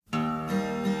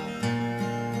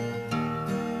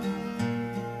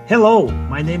Hello,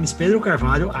 my name is Pedro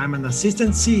Carvalho. I'm an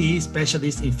assistant CE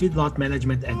specialist in feedlot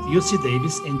management at UC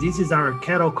Davis, and this is our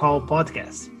Cattle Call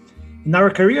podcast. In our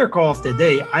career call of the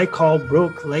day, I call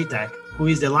Brooke Latak, who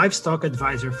is the livestock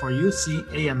advisor for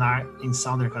UC A&R in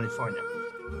Southern California.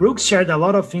 Brooke shared a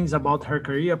lot of things about her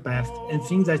career path and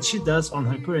things that she does on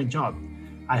her current job.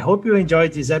 I hope you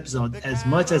enjoyed this episode as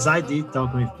much as I did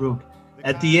talking with Brooke.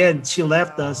 At the end, she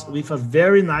left us with a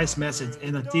very nice message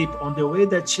and a tip on the way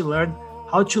that she learned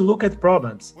how to look at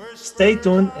problems. Stay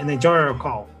tuned and enjoy our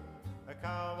call. A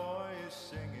cowboy is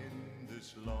singing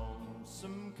this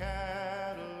lonesome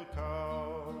cattle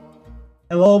call.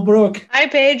 Hello, Brooke. Hi,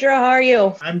 Pedro. How are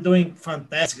you? I'm doing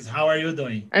fantastic. How are you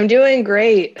doing? I'm doing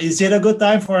great. Is it a good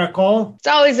time for a call? It's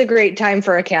always a great time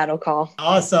for a cattle call.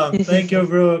 Awesome. Thank you,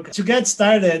 Brooke. To get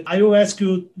started, I will ask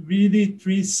you really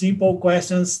 3 simple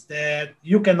questions that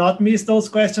you cannot miss those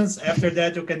questions. After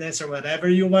that, you can answer whatever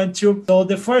you want to. So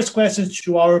the first question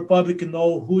to our public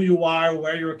know who you are,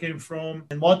 where you came from,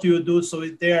 and what you do. So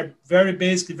they are very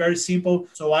basic, very simple.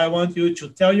 So I want you to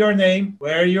tell your name,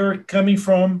 where you're coming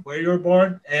from, where you're born,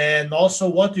 and also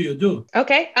what do you do?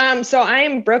 Okay. So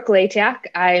I'm Brooke Latak.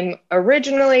 I'm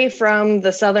originally from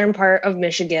the southern part of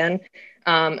Michigan.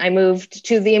 I moved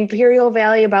to the Imperial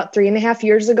Valley about 3.5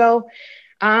 years ago.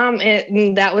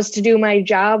 And that was to do my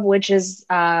job, which is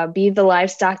be the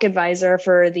livestock advisor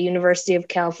for the University of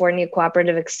California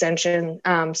Cooperative Extension,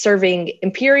 serving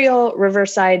Imperial,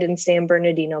 Riverside, and San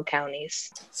Bernardino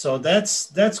counties. So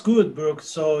that's good, Brooke.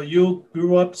 So you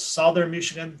grew up southern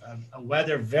Michigan, a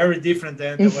weather very different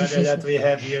than the weather that we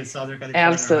have here in Southern California.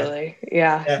 Absolutely. Right?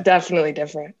 Yeah, definitely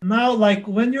different. Now, like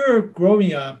when you're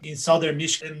growing up in southern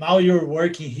Michigan, now you're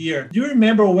working here. Do you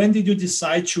remember when did you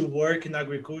decide to work in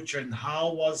agriculture and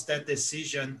how was that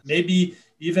decision? Maybe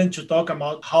even to talk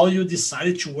about how you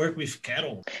decided to work with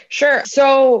cattle. Sure.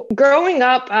 So growing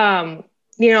up,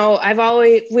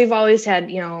 we've always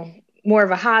had, more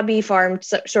of a hobby farm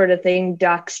sort of thing,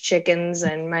 ducks, chickens,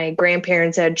 and my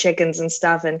grandparents had chickens and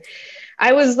stuff. And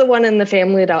I was the one in the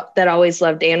family that always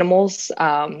loved animals.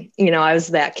 I was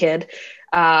that kid.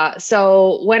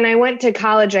 So when I went to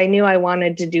college, I knew I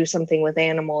wanted to do something with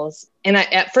animals. And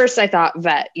at first I thought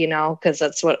vet, because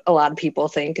that's what a lot of people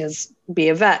think is be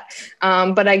a vet.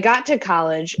 But I got to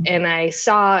college and I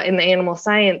saw in the animal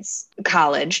science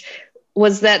college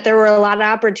was that there were a lot of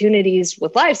opportunities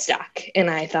with livestock. And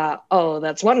I thought, oh,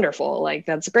 that's wonderful. Like,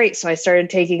 that's great. So I started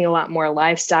taking a lot more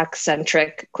livestock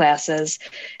centric classes.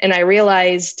 And I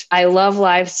realized I love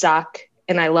livestock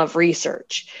and I love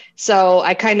research. So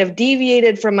I kind of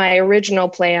deviated from my original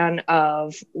plan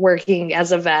of working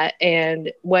as a vet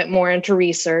and went more into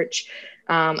research.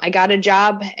 I got a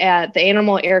job at the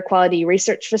Animal Air Quality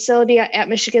Research Facility at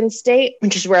Michigan State,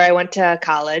 which is where I went to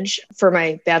college for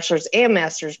my bachelor's and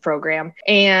master's program.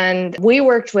 And we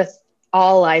worked with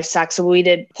all livestock. So we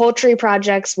did poultry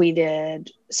projects, we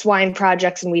did swine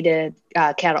projects, and we did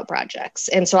cattle projects.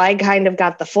 And so I kind of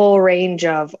got the full range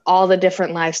of all the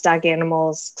different livestock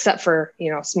animals, except for,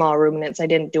 small ruminants. I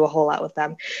didn't do a whole lot with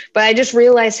them. But I just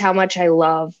realized how much I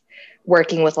love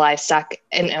working with livestock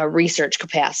in a research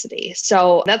capacity.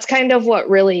 So that's kind of what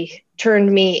really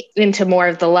turned me into more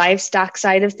of the livestock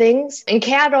side of things. And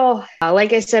cattle,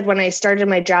 like I said, when I started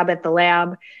my job at the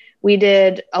lab, we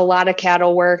did a lot of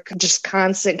cattle work, just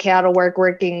constant cattle work,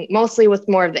 working mostly with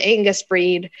more of the Angus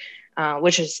breed,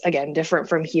 which is, again, different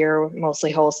from here,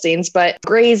 mostly Holsteins, but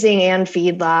grazing and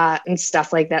feedlot and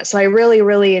stuff like that. So I really,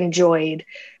 really enjoyed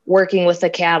working with the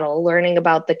cattle, learning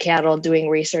about the cattle, doing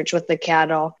research with the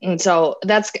cattle. And so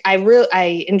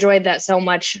I enjoyed that so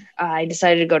much. I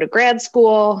decided to go to grad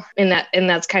school, and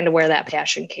that's kind of where that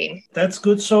passion came. That's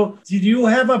good. So did you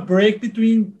have a break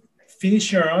between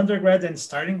finishing your undergrad and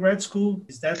starting grad school?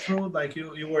 Is that true? Like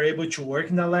you were able to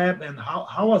work in the lab, and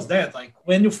how was that? Like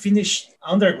when you finished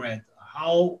undergrad,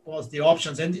 how was the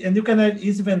options? And you can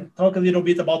even talk a little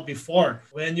bit about before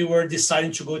when you were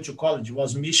deciding to go to college.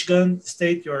 Was Michigan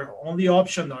State your only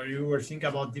option, or you were thinking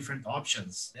about different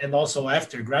options? And also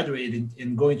after graduating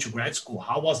and going to grad school,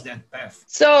 how was that path?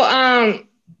 So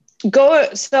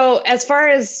as far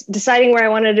as deciding where I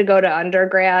wanted to go to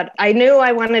undergrad, I knew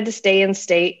I wanted to stay in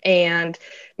state, and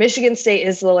Michigan State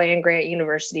is the land-grant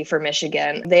university for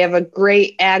Michigan. They have a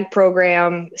great ag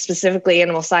program, specifically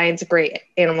animal science, a great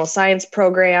animal science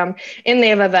program, and they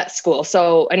have a vet school.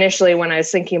 So initially when I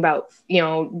was thinking about,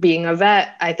 being a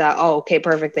vet, I thought, oh, okay,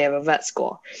 perfect. They have a vet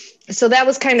school. So that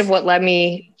was kind of what led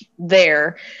me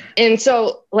there. And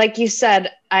so, like you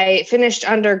said, I finished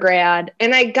undergrad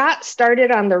and I got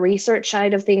started on the research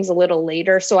side of things a little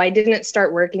later. So I didn't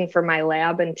start working for my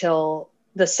lab until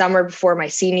the summer before my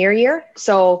senior year.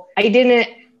 So I didn't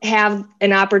have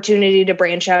an opportunity to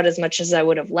branch out as much as I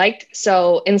would have liked.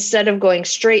 So instead of going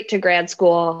straight to grad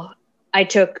school, I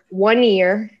took 1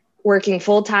 year working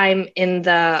full-time in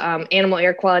the animal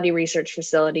air quality research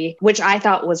facility, which I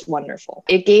thought was wonderful.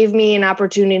 It gave me an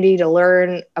opportunity to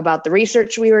learn about the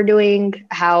research we were doing,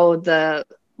 how the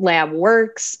lab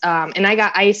works. And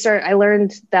I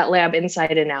learned that lab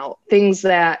inside and out, things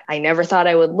that I never thought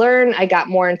I would learn. I got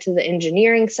more into the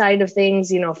engineering side of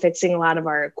things, fixing a lot of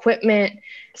our equipment.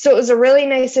 So it was a really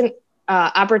nice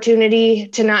opportunity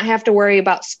to not have to worry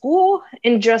about school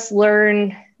and just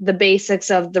learn the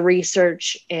basics of the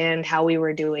research and how we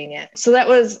were doing it. So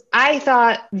I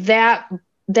thought that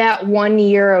 1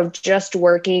 year of just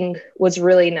working was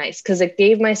really nice because it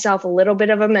gave myself a little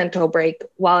bit of a mental break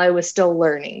while I was still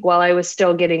learning, while I was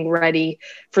still getting ready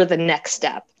for the next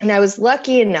step. And I was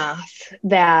lucky enough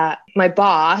that my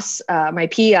boss, my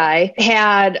PI,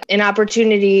 had an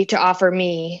opportunity to offer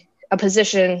me a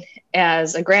position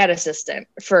as a grad assistant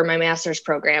for my master's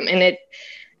program. And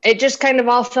it just kind of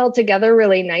all fell together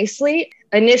really nicely.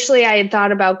 Initially, I had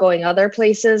thought about going other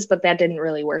places, but that didn't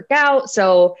really work out.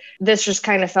 So this just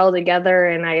kind of fell together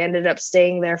and I ended up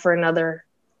staying there for another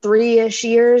 3-ish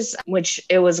years, which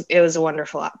it was a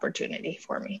wonderful opportunity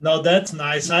for me. No, that's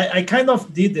nice. I kind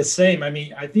of did the same. I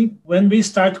mean, I think when we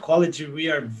start college, we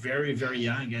are very, very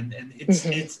young and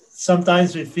it's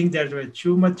sometimes we think that we're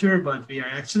too mature, but we are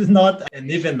actually not.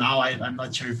 And even now, I'm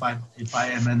not sure if I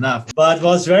am enough. But it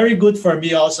was very good for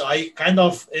me also. I kind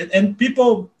of, and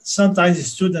people, sometimes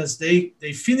students,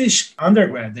 they finish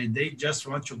undergrad. They just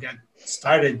want to get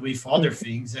started with other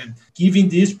things, and giving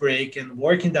this break and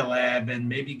work in the lab and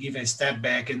maybe give a step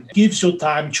back and gives you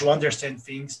time to understand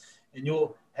things and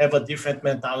you have a different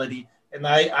mentality. And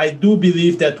I do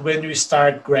believe that when you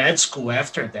start grad school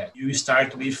after that, you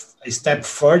start with a step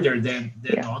further than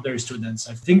other students.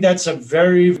 I think that's a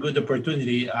very good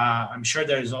opportunity. I'm sure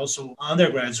there is also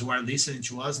undergrads who are listening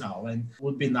to us now, and it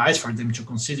would be nice for them to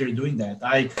consider doing that.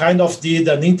 I kind of did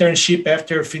an internship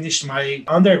after finished my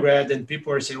undergrad, and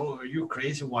people were saying, "Oh, are you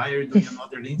crazy? Why are you doing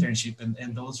another internship?"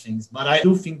 and those things. But I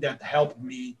do think that helped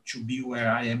me to be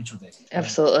where I am today.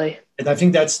 Absolutely. And I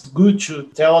think that's good to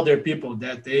tell other people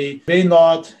that they may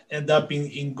not end up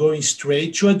in going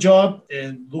straight to a job,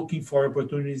 and looking for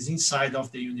opportunities inside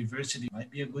of the university might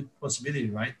be a good possibility,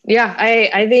 right? Yeah,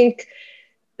 I think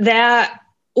that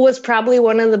was probably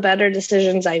one of the better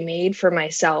decisions I made for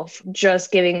myself,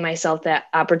 just giving myself that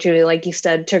opportunity, like you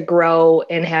said, to grow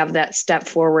and have that step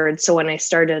forward. So when I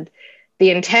started the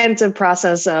intensive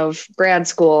process of grad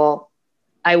school,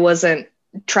 I wasn't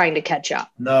trying to catch up.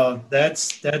 No,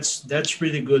 that's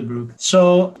really good, Brooke.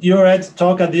 So you already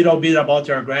talk a little bit about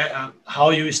your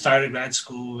how you started grad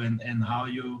school and how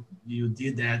you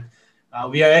did that.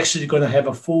 We are actually going to have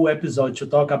a full episode to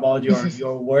talk about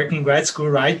your work in grad school,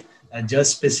 right?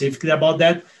 Just specifically about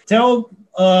that. Tell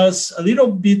us a little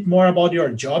bit more about your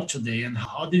job today and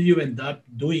how did you end up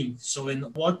doing so,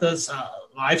 and what does a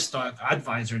livestock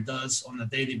advisor does on a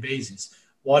daily basis?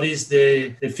 What is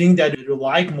the thing that you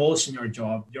like most in your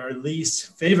job, your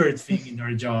least favorite thing in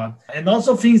your job, and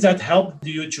also things that helped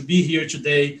you to be here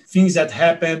today, things that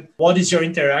happen. What is your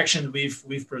interaction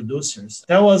with producers?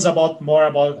 Tell us more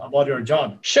about your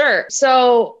job. Sure.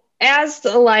 So as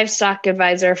the livestock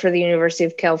advisor for the University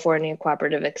of California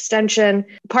Cooperative Extension,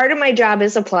 part of my job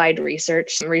is applied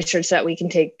research that we can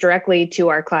take directly to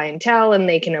our clientele and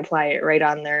they can apply it right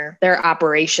on their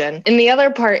operation. And the other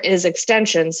part is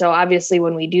extension. So obviously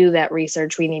when we do that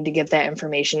research, we need to get that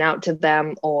information out to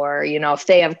them, or, if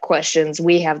they have questions,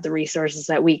 we have the resources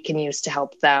that we can use to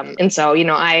help them. And so,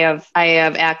 I have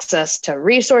access to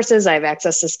resources. I have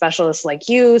access to specialists like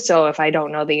you. So if I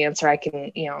don't know the answer, I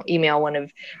can, email one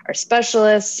of our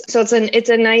specialists. So it's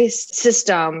a nice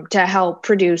system to help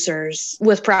producers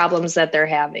with problems that they're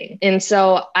having. And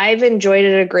so I've enjoyed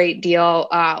it a great deal.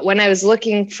 When I was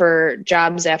looking for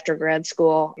jobs after grad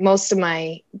school, most of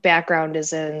my background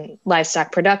is in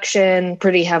livestock production,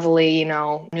 pretty heavily,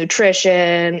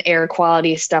 nutrition, air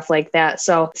quality, stuff like that.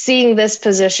 So seeing this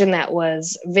position that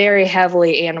was very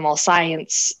heavily animal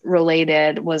science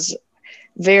related was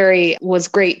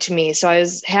great to me. So I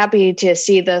was happy to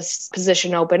see this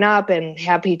position open up and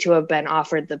happy to have been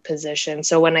offered the position.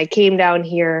 So when I came down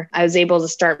here, I was able to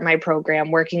start my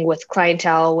program working with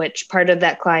clientele, which part of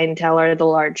that clientele are the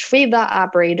large feedlot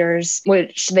operators,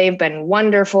 which they've been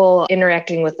wonderful.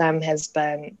 Interacting with them has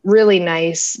been really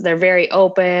nice. They're very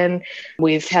open.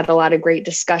 We've had a lot of great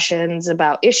discussions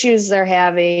about issues they're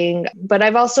having, but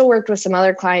I've also worked with some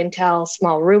other clientele,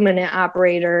 small ruminant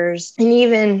operators, and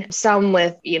even some with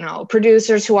with,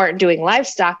 producers who aren't doing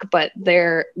livestock, but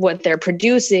what they're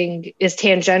producing is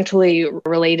tangentially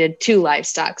related to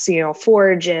livestock. So,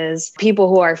 forages, people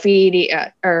who are feeding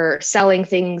or selling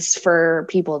things for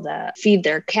people to feed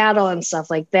their cattle and stuff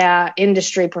like that,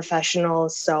 industry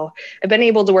professionals. So I've been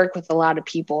able to work with a lot of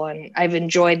people, and I've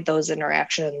enjoyed those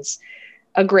interactions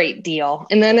a great deal.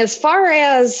 And then as far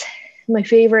as my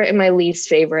favorite and my least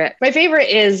favorite, my favorite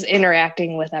is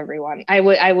interacting with everyone.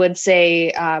 I would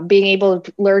say being able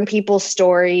to learn people's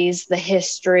stories, the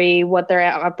history, what their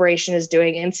operation is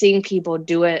doing, and seeing people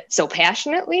do it so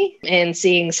passionately and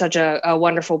seeing such a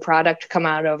wonderful product come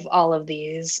out of all of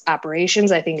these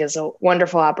operations, I think is a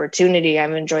wonderful opportunity.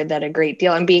 I've enjoyed that a great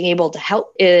deal, and being able to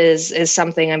help is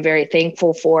something I'm very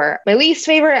thankful for. My least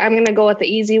favorite, I'm going to go with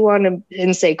the easy one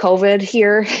and say COVID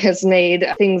here has made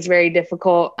things very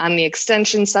difficult on the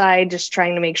extension side, just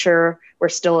trying to make sure we're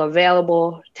still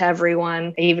available to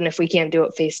everyone, even if we can't do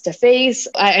it face to face.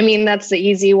 I mean, that's the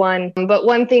easy one. But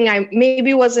one thing I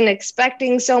maybe wasn't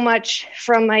expecting so much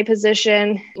from my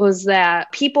position was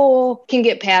that people can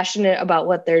get passionate about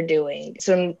what they're doing.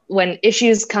 So when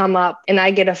issues come up and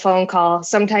I get a phone call,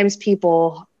 sometimes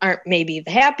people aren't maybe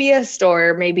the happiest,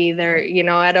 or maybe they're,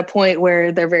 at a point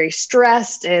where they're very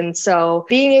stressed. And so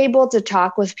being able to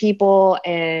talk with people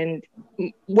and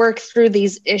work through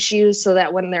these issues so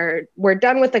that when we're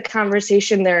done with the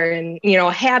conversation, they're in,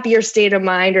 a happier state of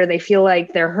mind, or they feel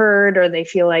like they're heard, or they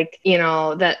feel like,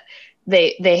 that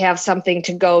they have something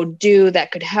to go do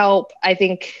that could help. I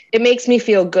think it makes me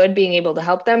feel good being able to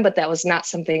help them, but that was not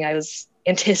something I was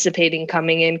anticipating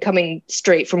coming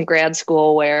straight from grad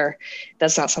school, where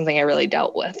that's not something I really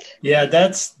dealt with. Yeah,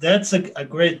 that's a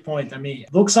great point. I mean,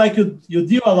 looks like you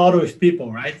deal a lot with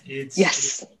people, right?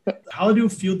 Yes. How do you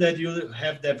feel that you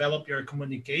have developed your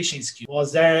communication skills?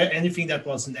 Was there anything that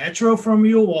was natural from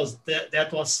you? Was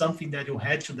that was something that you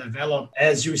had to develop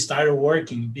as you started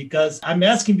working? Because I'm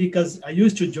asking because I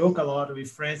used to joke a lot with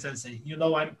friends and say,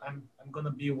 I'm going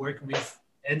to be working with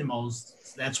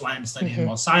animals. That's why I'm studying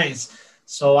animal science.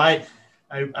 So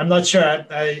I'm not sure.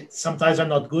 I sometimes I'm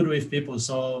not good with people.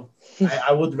 So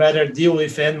I would rather deal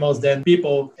with animals than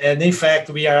people. And in fact,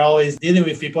 we are always dealing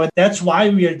with people. And that's why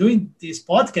we are doing this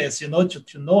podcast,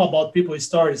 to know about people's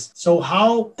stories. So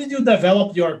how did you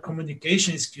develop your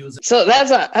communication skills? So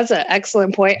that's an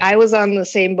excellent point. I was on the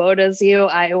same boat as you.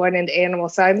 I went into animal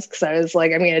science because I was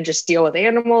like, I'm going to just deal with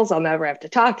animals. I'll never have to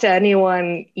talk to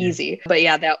anyone. Easy. Yeah. But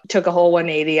yeah, that took a whole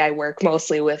 180. I work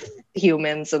mostly with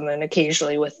humans and then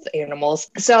occasionally with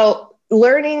animals. So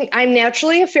learning, I'm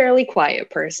naturally a fairly quiet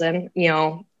person.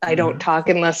 I don't talk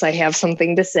unless I have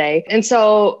something to say. And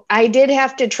so I did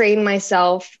have to train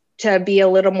myself to be a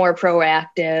little more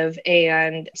proactive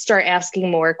and start asking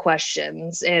more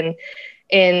questions and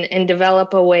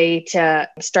develop a way to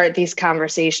start these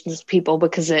conversations with people,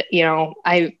 because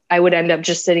I would end up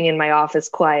just sitting in my office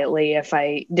quietly if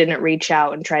I didn't reach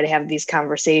out and try to have these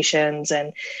conversations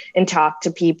and talk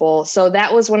to people. So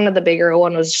that was one of the bigger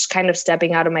ones, was just kind of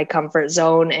stepping out of my comfort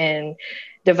zone and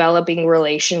developing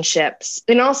relationships,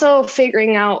 and also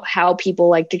figuring out how people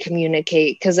like to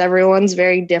communicate, because everyone's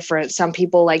very different. Some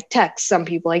people like text, some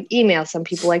people like email, some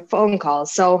people like phone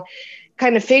calls. So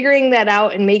kind of figuring that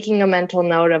out and making a mental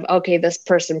note of, okay, this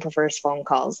person prefers phone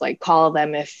calls, like call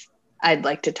them if I'd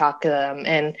like to talk to them,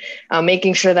 and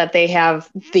making sure that they have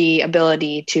the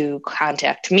ability to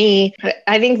contact me.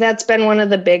 I think that's been one of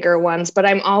the bigger ones, but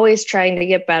I'm always trying to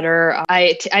get better.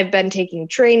 I've been taking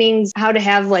trainings, how to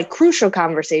have like crucial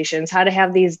conversations, how to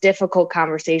have these difficult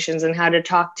conversations, and how to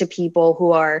talk to people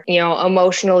who are,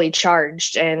 emotionally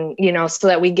charged, and, so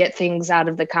that we get things out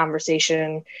of the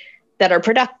conversation that are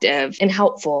productive and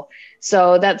helpful.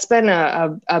 So that's been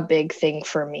a big thing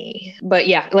for me. But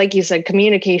yeah, like you said,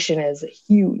 communication is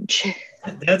huge.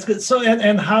 That's good. So,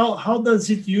 and how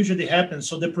does it usually happen?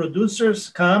 So the producers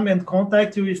come and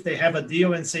contact you if they have a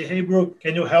deal and say, hey, Brooke,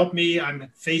 can you help me? I'm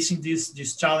facing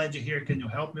this challenge here. Can you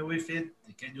help me with it?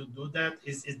 Can you do that?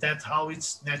 Is that how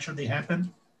it's naturally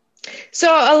happened? So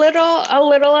a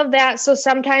little of that. So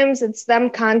sometimes it's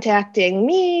them contacting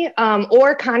me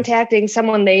or contacting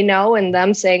someone they know and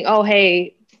them saying, oh,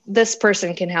 hey, this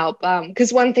person can help.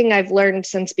 Because one thing I've learned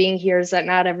since being here is that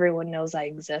not everyone knows I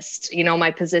exist. My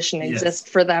position exists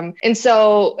for them. And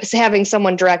so having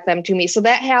someone direct them to me. So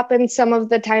that happens some of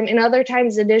the time. And other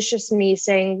times it is just me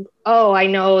saying, oh, I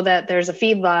know that there's a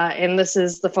feedlot and this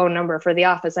is the phone number for the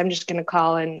office. I'm just going to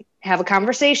call and have a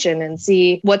conversation and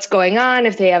see what's going on,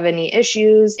 if they have any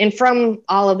issues. And from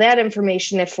all of that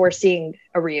information, if we're seeing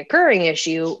a reoccurring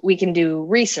issue, we can do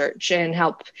research and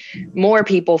help more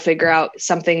people figure out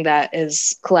something that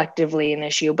is collectively an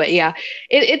issue. But yeah,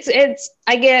 it's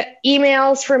I get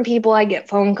emails from people, I get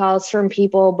phone calls from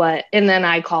people, and then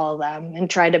I call them and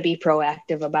try to be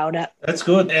proactive about it. That's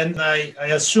good. And I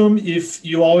assume if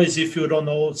you don't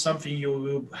know something, you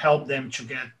will help them to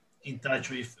get in touch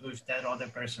with that other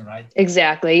person, right?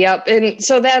 Exactly. Yep. And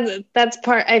so that's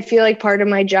part, I feel like part of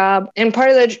my job, and part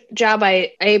of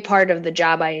the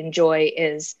job I enjoy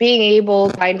is being able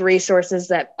to find resources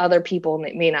that other people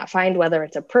may not find, whether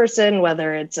it's a person,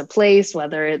 whether it's a place,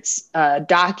 whether it's a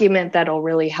document that'll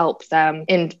really help them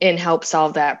and help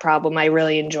solve that problem. I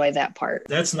really enjoy that part.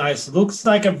 That's nice. Looks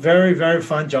like a very, very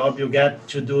fun job. You get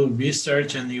to do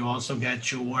research and you also get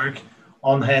to work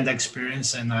on-hand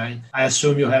experience, and I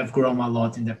assume you have grown a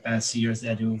lot in the past years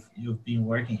that you've been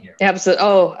working here. Absolutely.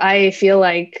 Oh, I feel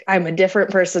like I'm a different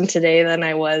person today than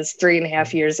I was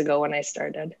 3.5 years ago when I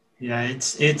started. Yeah,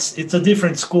 it's a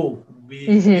different school.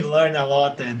 We learn a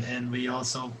lot, and we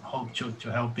also hope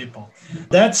to help people.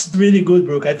 That's really good,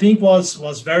 Brooke. I think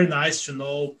was very nice to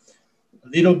know a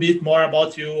little bit more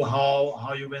about you,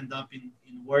 how you end up in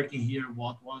working here,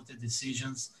 what was the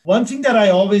decisions. One thing that I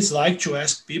always like to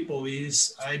ask people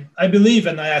is, I believe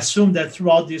and I assume that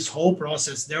throughout this whole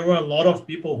process, there were a lot of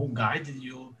people who guided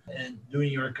you and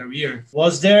during your career.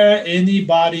 Was there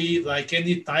anybody, like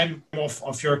any time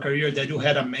of your career, that you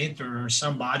had a mentor or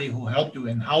somebody who helped you,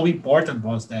 and how important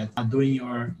was that during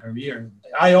your career?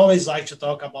 I always like to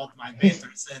talk about my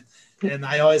mentors, and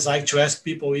I always like to ask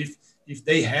people if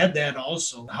they had that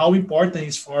also, how important it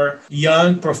is for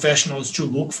young professionals to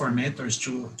look for mentors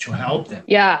to help them.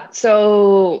 Yeah.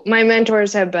 So my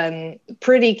mentors have been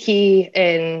pretty key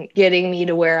in getting me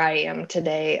to where I am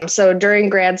today. So during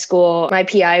grad school, my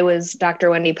PI was Dr.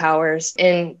 Wendy Powers,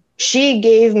 and she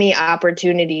gave me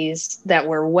opportunities that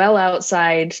were well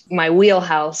outside my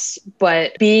wheelhouse,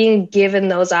 but being given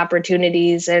those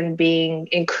opportunities and being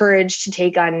encouraged to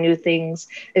take on new things,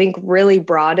 I think really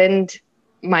broadened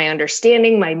my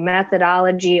understanding, my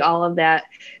methodology, all of that,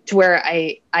 to where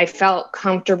I felt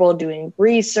comfortable doing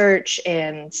research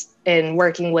and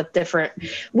working with different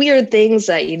weird things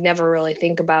that you never really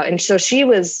think about. And so she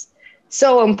was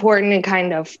so important in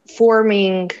kind of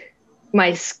forming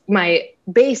my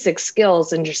basic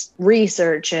skills and just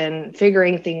research and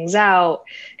figuring things out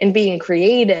and being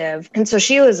creative. And so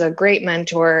she was a great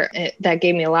mentor that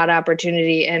gave me a lot of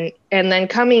opportunity. And then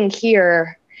coming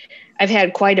here, I've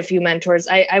had quite a few mentors.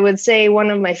 I would say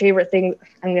one of my favorite things,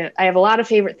 I have a lot of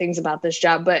favorite things about this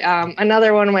job, but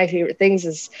another one of my favorite things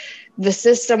is the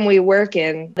system we work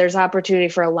in. There's opportunity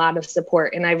for a lot of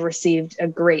support, and I've received a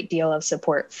great deal of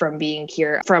support from being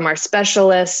here, from our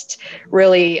specialists,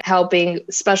 really helping.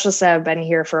 Specialists that have been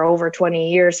here for over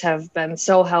 20 years have been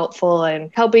so helpful in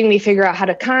helping me figure out how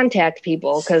to contact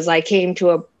people, because I came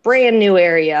to a brand new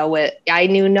area with, I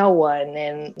knew no one,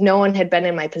 and no one had been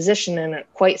in my position in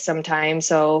quite some time.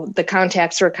 So the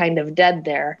contacts were kind of dead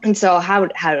there. And so how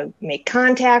to make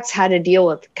contacts, how to deal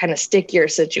with kind of stickier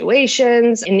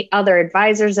situations, and other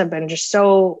advisors have been just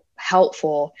so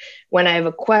helpful when I have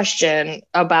a question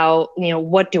about,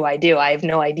 what do I do? I have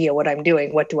no idea what I'm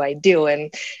doing. What do I do?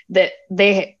 And that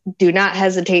they do not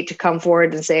hesitate to come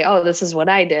forward and say, oh, this is what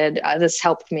I did. This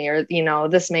helped me, or,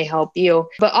 this may help you.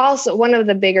 But also one of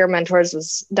the bigger mentors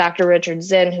was Dr. Richard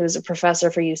Zinn, who's a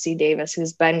professor for UC Davis,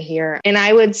 who's been here. And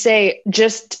I would say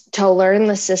just to learn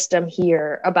the system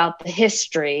here, about the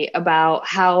history, about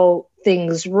how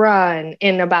things run,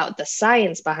 and about the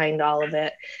science behind all of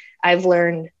it, I've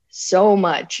learned so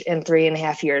much in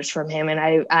 3.5 years from him. And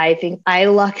I think I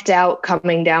lucked out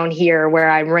coming down here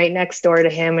where I'm right next door to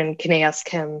him and can ask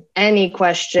him any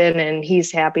question and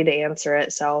he's happy to answer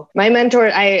it. So my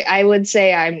mentor, I would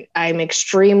say I'm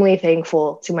extremely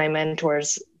thankful to my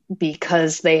mentors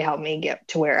because they helped me get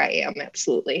to where I am.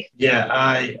 Absolutely. Yeah,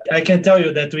 I can tell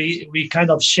you that we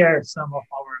kind of share some of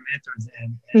our mentors,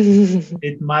 and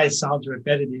it might sound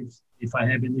repetitive if I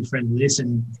have any friend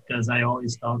listening, because I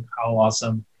always talk how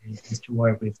awesome it is to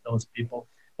work with those people,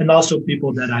 and also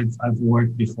people that I've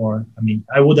worked before. I mean,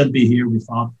 I wouldn't be here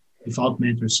without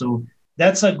mentors. So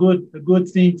that's a good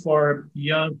thing for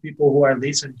young people who are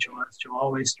listening to us, to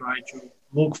always try to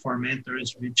look for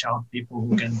mentors, reach out people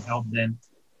who can help them,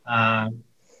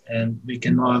 and we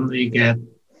can only get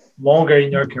longer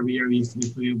in your career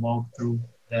if we walk through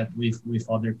that with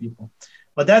other people.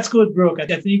 But that's good, Brooke. I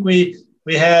think we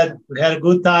had a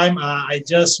good time. I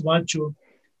just want to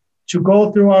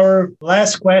go through our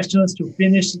last questions to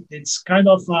finish. It's kind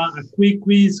of a quick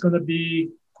quiz. It's going to be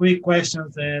quick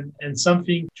questions and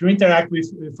something to interact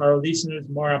with our listeners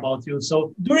more about you.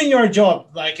 So during your job,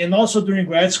 and also during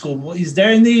grad school, is there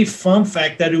any fun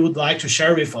fact that you would like to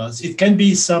share with us? It can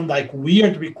be some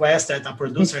weird request that a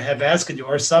producer have asked you,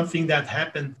 or something that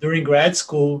happened during grad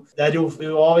school that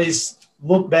you always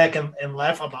look back and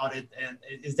laugh about it. And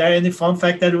is there any fun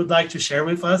fact that you would like to share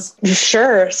with us?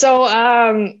 Sure. So,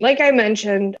 like I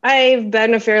mentioned, I've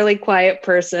been a fairly quiet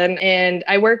person, and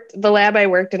the lab I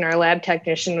worked in, our lab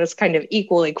technician was kind of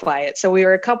equally quiet. So we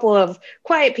were a couple of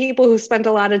quiet people who spent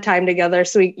a lot of time together.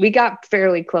 So we got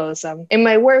fairly close. And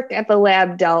my work at the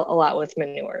lab dealt a lot with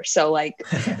manure. So I'm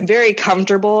very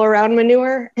comfortable around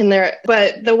manure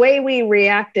but the way we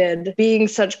reacted being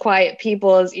such quiet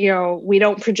people is, we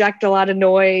don't project a lot of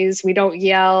noise. We don't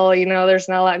yell, there's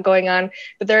not a lot going on.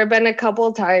 But there have been a couple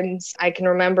of times. I can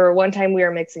remember one time we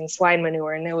were mixing swine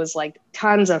manure, and it was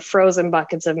tons of frozen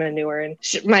buckets of manure. And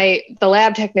the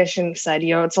lab technician said,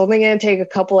 it's only going to take a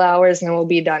couple hours and then we'll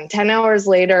be done. 10 hours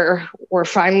later, we're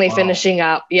finally finishing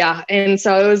up. Yeah. And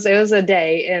so it was a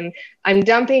day, and I'm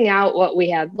dumping out what we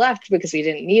had left because we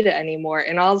didn't need it anymore.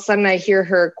 And all of a sudden I hear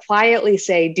her quietly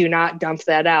say, "Do not dump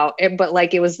that out." But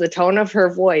it was the tone of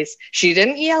her voice. She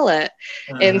didn't yell it.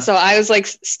 And so I was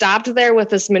stopped there with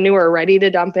this manure ready to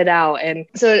dump it out. And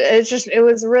so it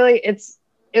was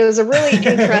a really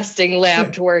interesting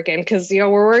lab to work in because, we're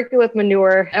working with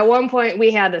manure. At one point,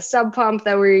 we had a sub pump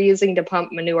that we were using to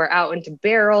pump manure out into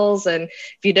barrels. And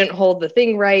if you didn't hold the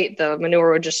thing right, the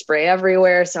manure would just spray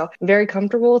everywhere. So I'm very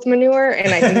comfortable with manure.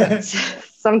 And I think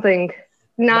that's something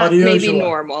not maybe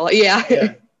normal. Yeah.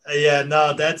 Yeah.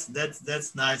 No, that's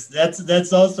nice.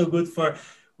 That's also good for,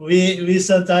 we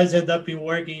sometimes end up in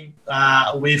working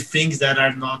with things that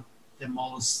are not the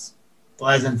most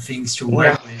pleasant things to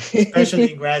work with,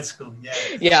 especially in grad school.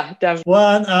 Yeah, definitely.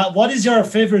 What is your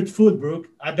favorite food, Brooke?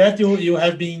 I bet you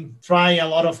have been trying a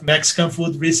lot of Mexican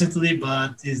food recently,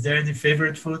 but is there any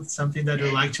favorite food, something that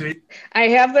you like to eat? I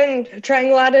have been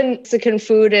trying a lot of Mexican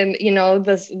food, and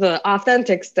the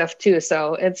authentic stuff too.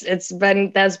 So that's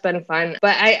been fun.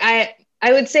 But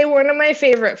I would say one of my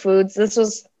favorite foods. This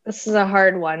is a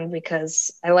hard one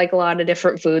because I like a lot of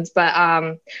different foods, but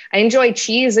I enjoy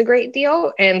cheese a great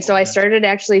deal. And so I started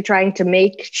actually trying to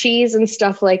make cheese and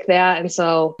stuff like that. And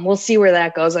so we'll see where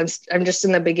that goes. I'm just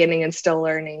in the beginning and still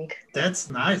learning.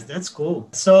 That's nice. That's cool.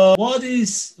 So do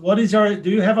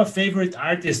you have a favorite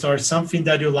artist or something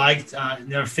that you liked,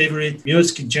 your favorite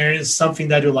music genres, something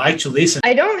that you like to listen?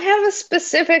 I don't have a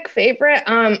specific favorite.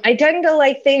 I tend to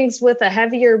like things with a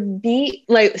heavier beat.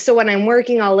 So when I'm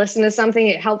working, I'll listen to something.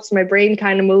 It helps my brain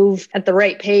kind of move at the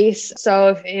right pace.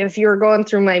 So if you're going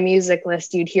through my music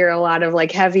list, you'd hear a lot of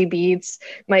heavy beats.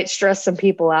 Might stress some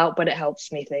people out, but it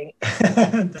helps me think.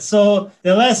 So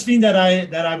the last thing that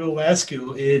I will ask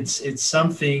you, it's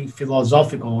something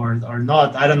philosophical or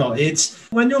not. I don't know.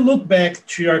 It's when you look back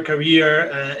to your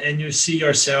career and you see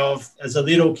yourself as a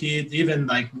little kid, even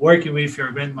working with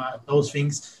your grandma, those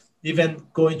things, even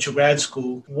going to grad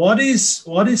school. What is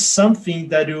something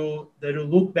that you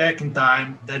look back in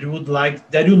time that you would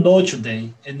like, that you know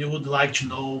today and you would like to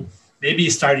know, maybe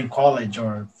starting college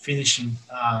or finishing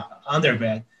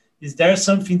undergrad? Is there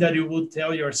something that you would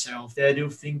tell yourself that you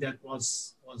think that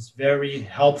was very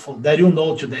helpful, that you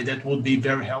know today that would be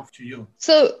very helpful to you?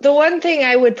 So the one thing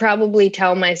I would probably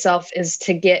tell myself is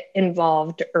to get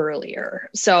involved earlier.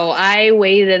 So I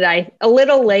waited a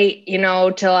little late,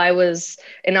 till I was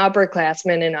an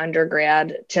upperclassman in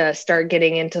undergrad to start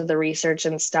getting into the research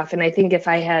and stuff. And I think if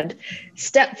I had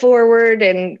stepped forward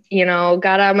and,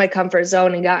 got out of my comfort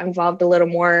zone and got involved a little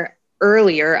more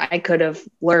earlier, I could have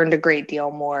learned a great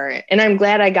deal more. And I'm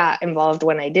glad I got involved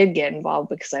when I did get involved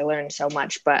because I learned so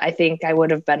much, but I think I would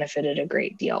have benefited a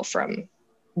great deal from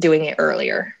doing it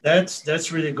earlier.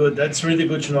 That's really good. That's really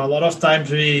good to know. A lot of times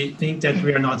we think that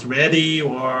we are not ready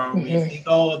or we think,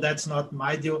 oh, that's not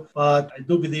my deal. But I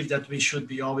do believe that we should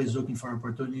be always looking for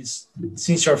opportunities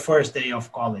since your first day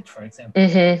of college, for example.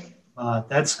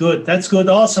 That's good. That's good.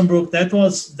 Awesome, Brooke. That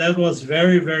was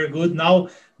very, very good.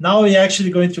 Now we're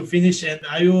actually going to finish, and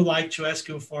I would like to ask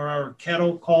you for our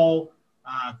cattle call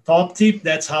top tip.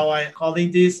 That's how I'm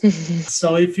calling this.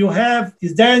 So is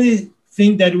there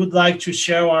anything that you would like to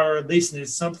share with our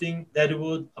listeners, something that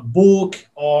a book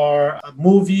or a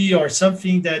movie or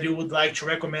something that you would like to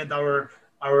recommend our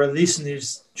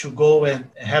listeners to go and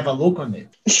have a look on it?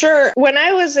 Sure. When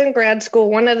I was in grad school,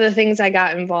 one of the things I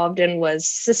got involved in was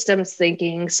systems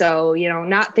thinking. So,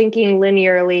 not thinking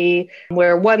linearly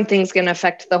where one thing's going to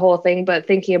affect the whole thing, but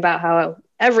thinking about how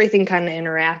everything kind of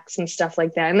interacts and stuff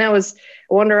like that. And that was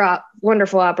a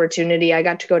wonderful opportunity. I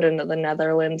got to go to the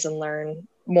Netherlands and learn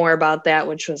more about that,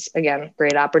 which was, again,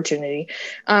 great opportunity.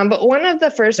 But one of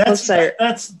the first books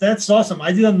that's awesome.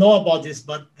 I didn't know about this,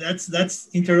 but that's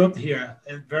interrupt here.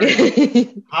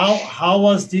 And how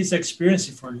was this experience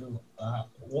for you?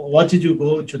 What did you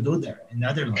go to do there in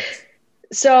Netherlands?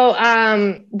 So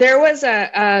there was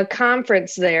a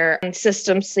conference there on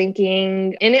systems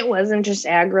thinking, and it wasn't just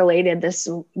ag related.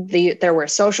 There were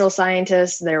social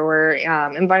scientists, there were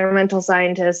environmental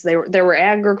scientists, there were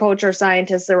agriculture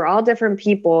scientists, there were all different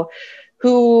people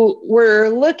who were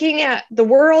looking at the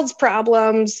world's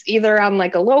problems either on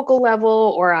like a local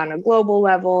level or on a global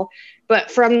level,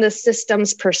 but from the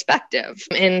systems perspective.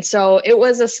 And so it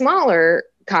was a smaller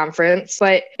conference,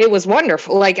 but it was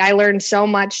wonderful. Like I learned so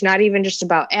much, not even just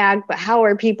about ag, but how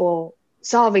are people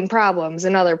solving problems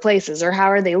in other places, or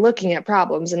how are they looking at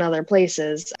problems in other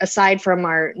places aside from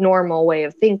our normal way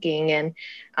of thinking. And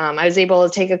I was able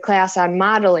to take a class on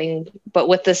modeling, but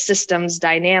with the systems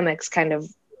dynamics kind of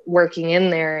working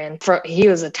in there, and he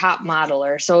was a top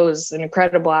modeler, so it was an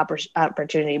incredible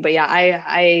opportunity. But yeah,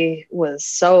 I was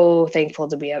so thankful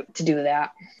to be able to do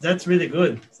that. That's really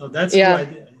good. So that's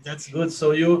that's good.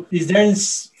 So is there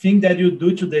anything that you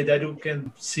do today that you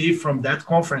can see from that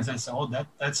conference and say, oh,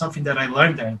 that's something that I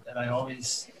learned there that I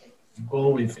always go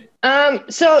with it?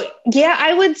 So yeah,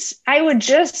 I would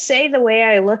just say the way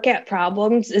I look at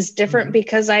problems is different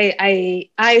because I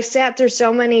sat through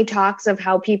so many talks of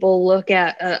how people look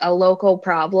at a local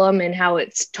problem and how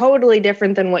it's totally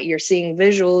different than what you're seeing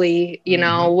visually, you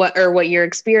know, what you're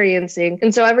experiencing.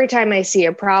 And so every time I see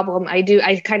a problem,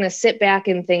 I kind of sit back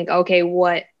and think, okay,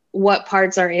 what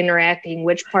parts are interacting,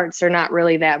 which parts are not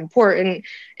really that important,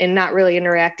 and not really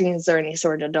interacting. Is there any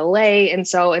sort of delay? And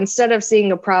so instead of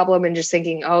seeing a problem and just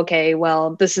thinking, okay,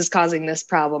 well, this is causing this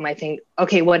problem, I think,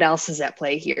 okay, what else is at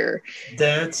play here?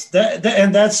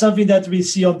 And that's something that we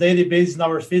see on daily basis in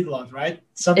our feedlot, right?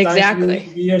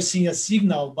 Sometimes we are seeing a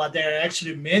signal, but there are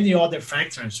actually many other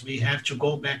factors. We have to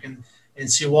go back and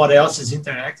see what else is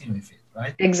interacting with it.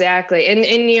 Right? Exactly. And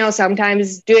you know,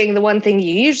 sometimes doing the one thing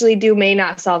you usually do may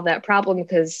not solve that problem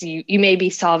because you may be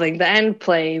solving the end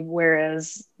play,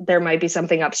 whereas there might be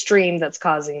something upstream that's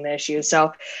causing the issue.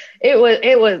 So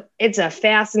it's a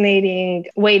fascinating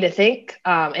way to think.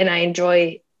 And I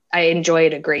enjoy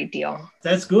it a great deal.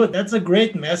 That's good. That's a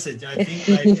great message. I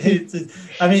think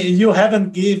I mean, you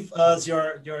haven't give us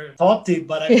your top tip,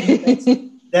 but I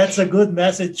think that's a good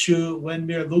message to when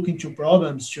we're looking to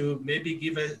problems, to maybe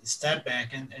give a step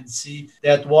back and see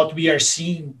that what we are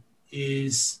seeing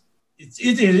is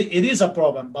it is a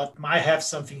problem, but might have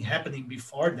something happening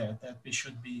before that we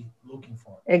should be looking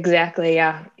for. Exactly.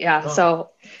 Yeah.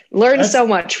 So learn so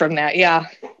much from that. Yeah.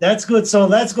 That's good. So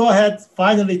let's go ahead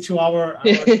finally to our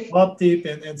top tip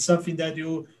and something that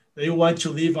you want to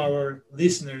leave our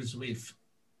listeners with.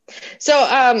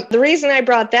 So the reason I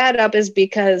brought that up is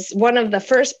because one of the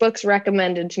first books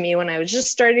recommended to me when I was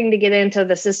just starting to get into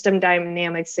the system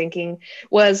dynamics thinking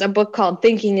was a book called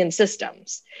Thinking in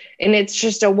Systems. And it's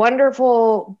just a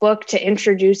wonderful book to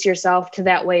introduce yourself to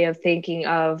that way of thinking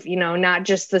of, you know, not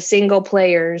just the single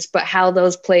players, but how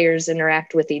those players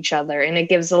interact with each other. And it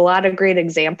gives a lot of great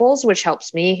examples, which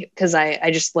helps me because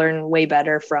I just learn way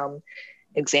better from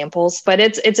examples. But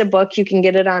it's a book. You can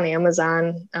get it on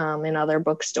Amazon and other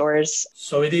bookstores.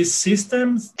 So it is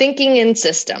Systems? Thinking in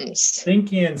Systems.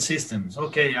 Thinking in Systems.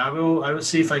 Okay, I will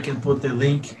see if I can put the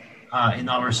link in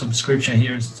our subscription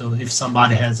here. So if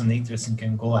somebody has an interest and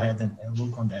can go ahead and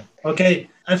look on that. Okay,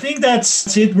 I think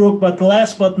that's it, Brooke. But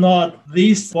last but not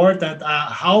least important,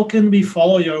 how can we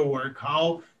follow your work?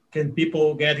 How can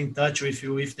people get in touch with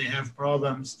you if they have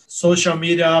problems? Social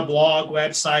media, blog,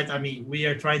 website. I mean, we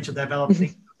are trying to develop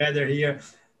things together here.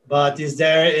 But is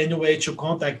there any way to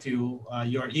contact you,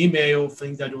 your email,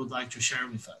 things that you would like to share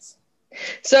with us?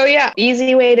 So yeah,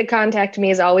 easy way to contact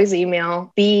me is always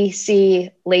email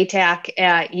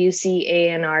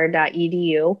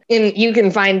bclatak@ucanr.edu. And you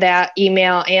can find that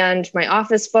email and my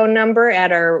office phone number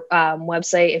at our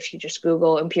website. If you just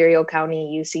Google Imperial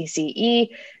County UCCE,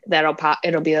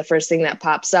 it'll be the first thing that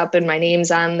pops up, and my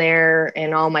name's on there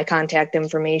and all my contact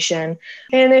information.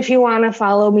 And if you want to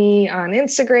follow me on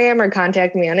Instagram or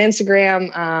contact me on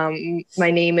Instagram,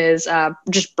 my name is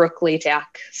just Brooke Latak,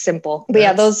 simple. But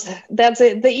yeah, that's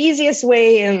it. The easiest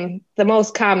way and the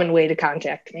most common way to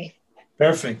contact me.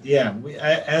 Perfect. Yeah.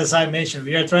 As I mentioned,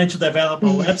 we are trying to develop a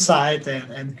website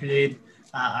and create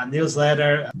a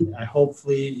newsletter.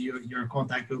 Hopefully your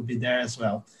contact will be there as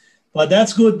well. But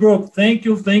that's good, Brooke. Thank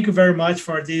you very much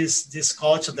for this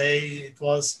call today. It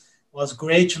was was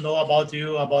great to know about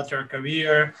you, about your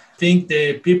career. I think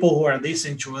the people who are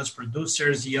listening to us,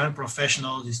 producers, young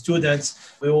professionals,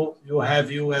 students, will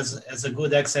have you as a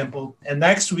good example. And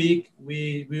next week,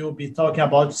 we will be talking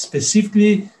about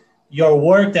specifically your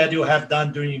work that you have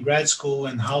done during grad school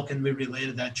and how can we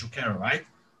relate that to Carol, right?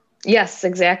 Yes,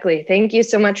 exactly. Thank you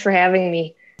so much for having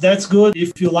me. That's good.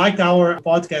 If you liked our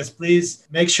podcast, please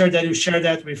make sure that you share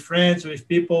that with friends, with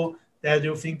people that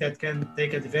you think that can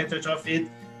take advantage of it.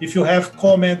 If you have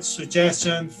comments,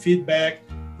 suggestions, feedback,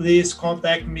 please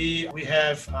contact me. We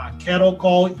have Cattle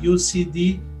Call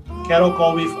UCD, Cattle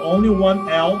Call with only one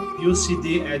L,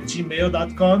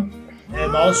 UCD@gmail.com.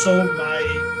 And also my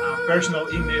personal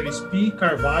email is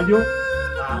pcarvalho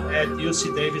at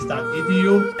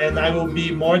ucdavis.edu, and I will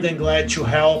be more than glad to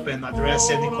help and address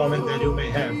any comment that you may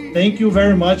have. Thank you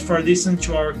very much for listening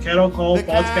to our Cattle Call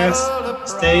podcast.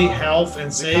 Stay healthy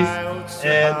and safe.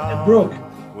 And Brooke,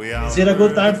 is it a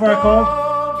good time for a call?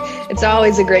 It's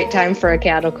always a great time for a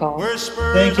cattle call.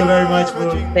 Thank you very much,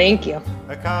 Brooke. Thank you.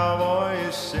 A cowboy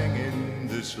is singing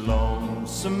this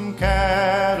lonesome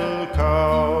cattle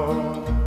call.